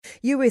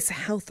US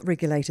health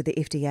regulator, the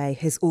FDA,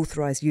 has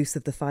authorised use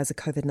of the Pfizer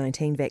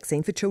COVID-19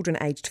 vaccine for children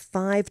aged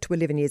 5 to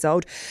 11 years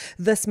old.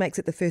 This makes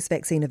it the first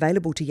vaccine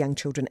available to young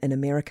children in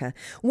America.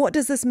 What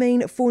does this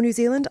mean for New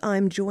Zealand?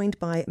 I'm joined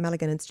by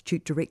Mulligan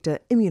Institute Director,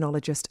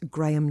 Immunologist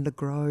Graham Le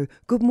Gros.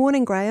 Good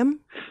morning,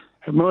 Graham.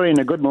 Good morning.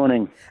 Good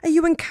morning. Are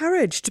you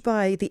encouraged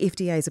by the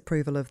FDA's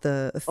approval of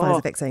the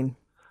Pfizer vaccine?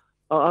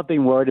 I've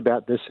been worried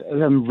about this.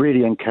 I'm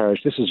really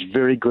encouraged. This is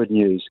very good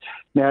news.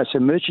 Now, it's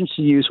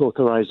emergency use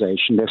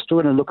authorization. They're still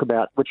going to look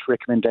about which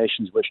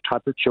recommendations, which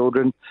type of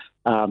children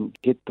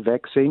get the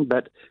vaccine.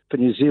 But for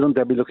New Zealand,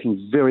 they'll be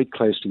looking very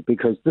closely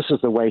because this is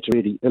the way to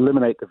really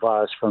eliminate the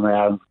virus from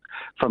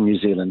New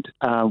Zealand.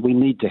 We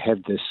need to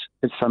have this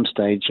at some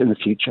stage in the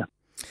future.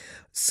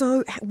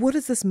 So what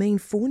does this mean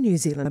for New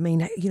Zealand? I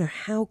mean,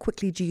 how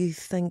quickly do you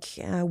think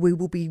we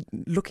will be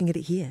looking at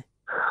it here?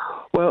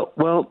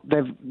 Well,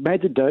 they've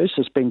made the dose.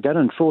 It's been done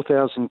in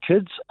 4,000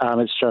 kids.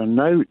 It's shown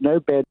no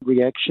bad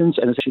reactions,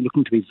 and it's actually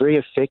looking to be very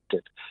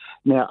effective.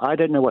 Now, I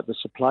don't know what the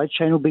supply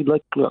chain will be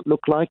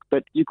look like,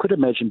 but you could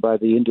imagine by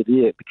the end of the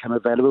year it become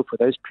available for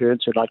those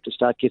parents who'd like to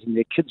start getting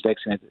their kids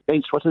vaccinated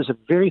against what is a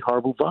very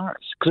horrible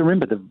virus. Because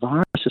remember, the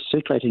virus is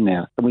circulating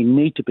now, and we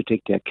need to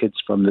protect our kids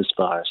from this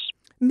virus.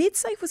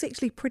 MedSafe was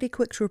actually pretty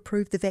quick to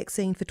approve the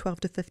vaccine for 12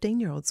 to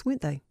 15-year-olds,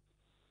 weren't they?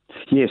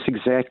 Yes,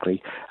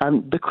 exactly.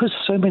 Because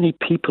so many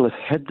people have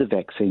had the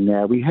vaccine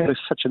now, we have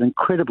such an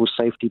incredible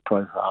safety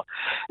profile.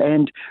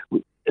 And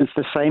it's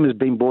the same as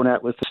being borne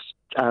out with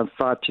this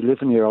 5 to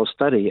 11-year-old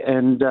study.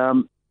 And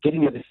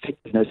getting an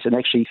effectiveness, and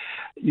actually,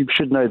 you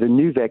should know the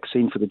new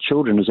vaccine for the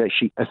children is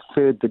actually a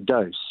third the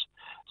dose.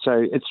 So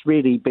it's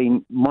really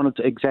been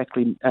monitored,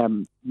 exactly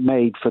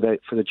made for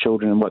the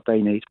children and what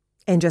they need.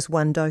 And just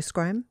one dose,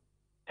 Graham?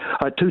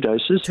 2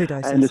 doses. 2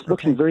 doses. And it's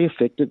looking very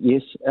effective,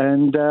 yes.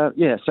 And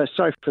so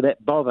sorry for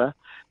that bother.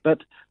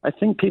 But I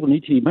think people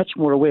need to be much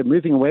more aware,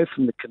 moving away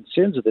from the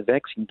concerns of the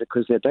vaccine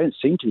because there don't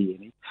seem to be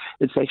any.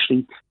 It's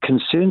actually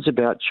concerns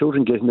about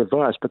children getting the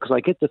virus because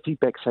I get the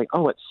feedback saying,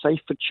 it's safe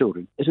for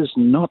children. It is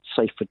not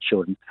safe for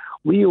children.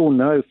 We all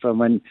know from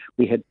when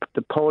we had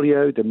the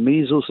polio, the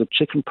measles, the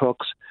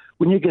chickenpox,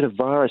 when you get a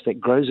virus that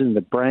grows in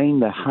the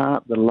brain, the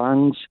heart, the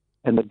lungs,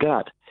 and the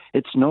gut,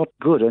 it's not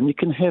good, and you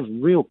can have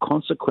real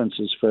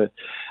consequences for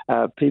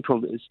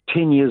people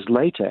 10 years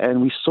later,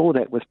 and we saw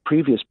that with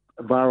previous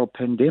viral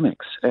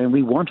pandemics, and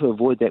we want to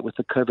avoid that with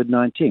the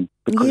COVID-19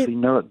 because we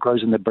know it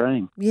grows in the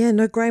brain. Yeah,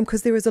 no, Graham,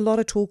 because there is a lot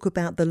of talk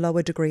about the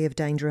lower degree of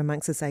danger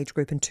amongst this age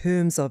group in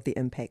terms of the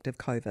impact of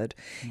COVID,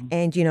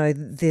 and,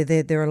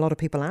 there are a lot of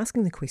people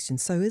asking the question,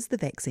 so is the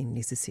vaccine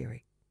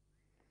necessary?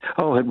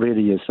 Oh, it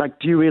really is.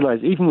 Do you realise,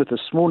 even with the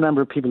small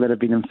number of people that have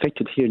been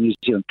infected here in New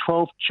Zealand,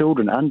 12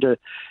 children under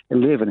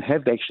 11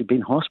 have actually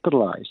been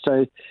hospitalised.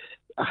 So,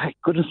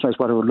 goodness knows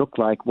what it will look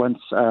like once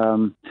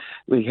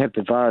we have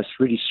the virus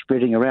really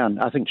spreading around.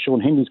 I think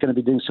Sean Henry's going to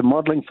be doing some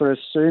modelling for us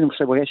soon,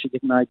 so we'll actually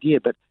get an idea.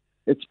 But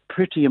it's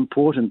pretty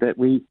important that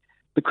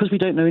because we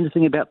don't know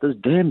anything about this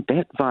damn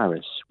bat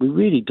virus, we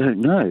really don't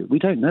know. We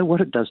don't know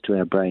what it does to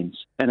our brains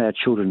and our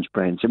children's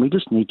brains, and we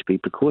just need to be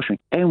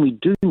precautionary. And we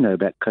do know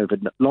about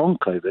COVID, long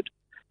COVID,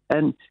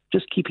 and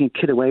just keeping a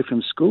kid away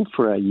from school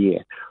for a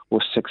year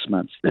or 6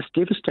 months. That's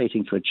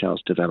devastating for a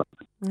child's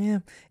development. Yeah.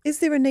 Is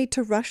there a need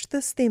to rush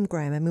this then,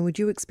 Graham? I mean, would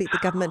you expect the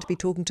government to be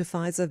talking to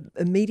Pfizer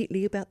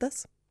immediately about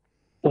this?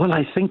 Well,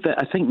 I think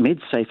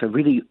MedSafe are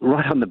really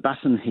right on the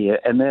button here,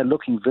 and they're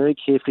looking very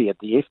carefully at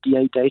the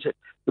FDA data.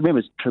 Remember,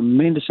 it's a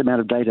tremendous amount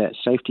of data,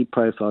 safety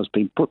profiles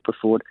being put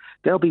before.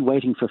 They'll be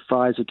waiting for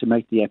Pfizer to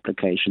make the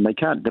application. They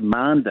can't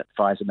demand that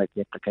Pfizer make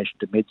the application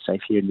to MedSafe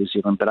here in New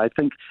Zealand, but I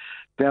think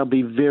they'll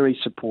be very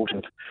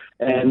supportive.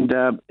 And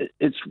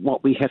it's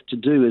what we have to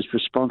do as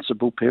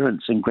responsible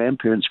parents and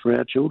grandparents for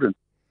our children.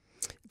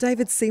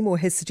 David Seymour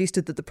has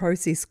suggested that the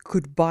process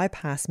could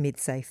bypass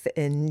MedSafe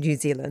in New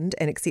Zealand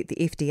and accept the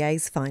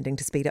FDA's finding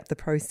to speed up the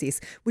process.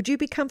 Would you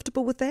be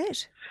comfortable with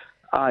that?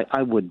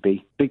 I would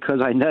be,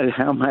 because I know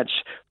how much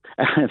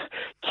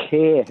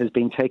care has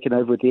been taken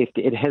over with the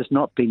FDA. It has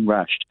not been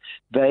rushed.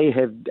 They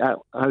have,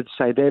 I would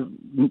say, they've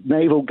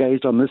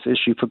navel-gazed on this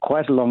issue for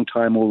quite a long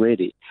time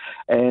already.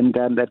 And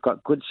they've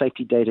got good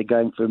safety data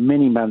going for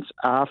many months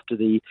after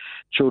the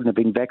children have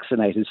been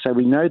vaccinated. So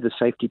we know the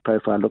safety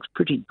profile looks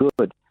pretty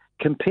good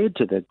compared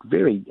to the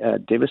very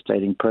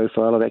devastating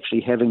profile of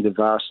actually having the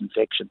virus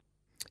infection.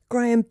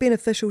 Graham,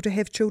 beneficial to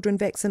have children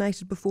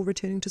vaccinated before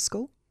returning to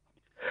school?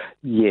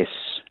 Yes,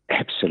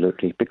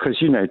 absolutely, because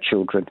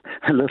children,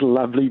 little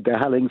lovely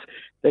darlings,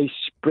 they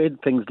spread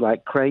things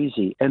like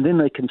crazy, and then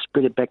they can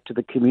spread it back to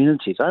the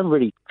communities. I'm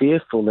really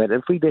fearful that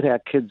if we let our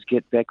kids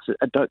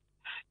don't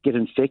get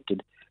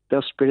infected,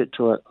 they'll spread it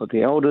to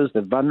the elders,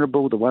 the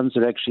vulnerable, the ones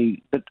that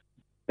actually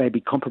may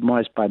be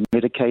compromised by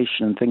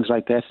medication and things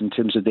like that in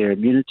terms of their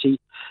immunity.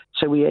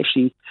 So we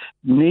actually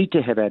need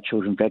to have our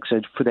children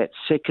vaccinated for that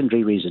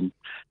secondary reason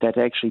that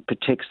actually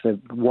protects the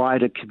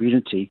wider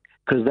community,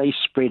 because they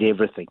spread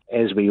everything,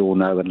 as we all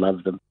know and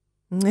love them.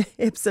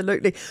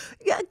 Absolutely.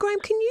 Yeah, Graham,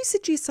 can you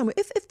suggest somewhere,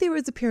 if there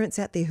is a parents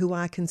out there who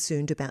are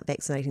concerned about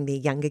vaccinating their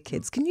younger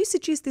kids, can you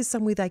suggest there's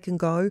somewhere they can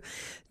go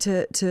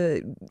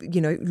to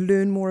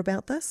learn more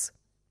about this?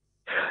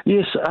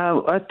 Yes,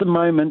 at the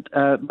moment,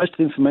 most of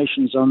the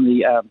information is on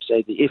the,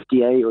 say, the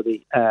FDA or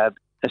the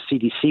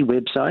CDC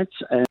websites,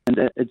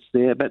 and it's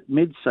there. But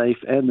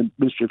MedSafe and the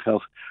Ministry of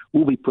Health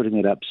will be putting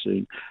it up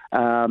soon.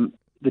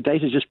 The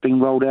data is just being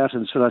rolled out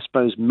and sort of, I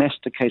suppose,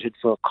 masticated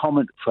for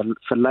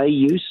for lay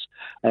use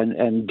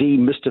and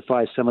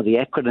demystify some of the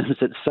acronyms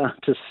that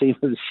scientists seem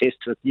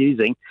obsessed with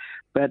using.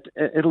 But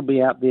it'll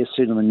be out there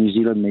soon in the New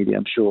Zealand media,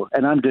 I'm sure.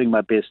 And I'm doing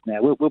my best now.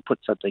 We'll put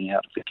something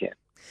out if we can.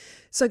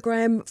 So,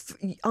 Graham,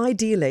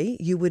 ideally,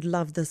 you would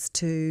love this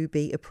to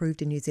be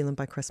approved in New Zealand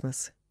by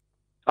Christmas.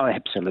 Oh,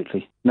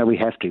 absolutely. No, we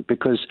have to,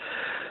 because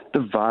the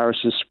virus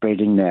is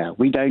spreading now.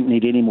 We don't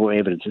need any more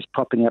evidence. It's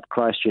popping up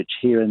Christchurch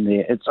here and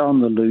there. It's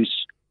on the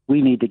loose.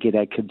 We need to get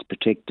our kids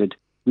protected.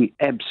 We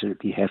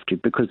absolutely have to,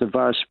 because the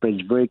virus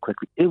spreads very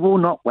quickly. It will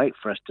not wait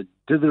for us to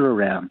dither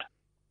around.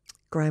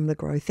 Graham Le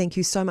Gros, thank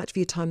you so much for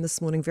your time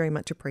this morning. Very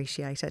much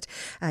appreciate it.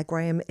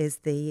 Graham is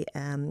the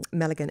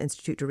Malaghan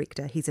Institute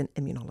Director. He's an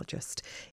immunologist.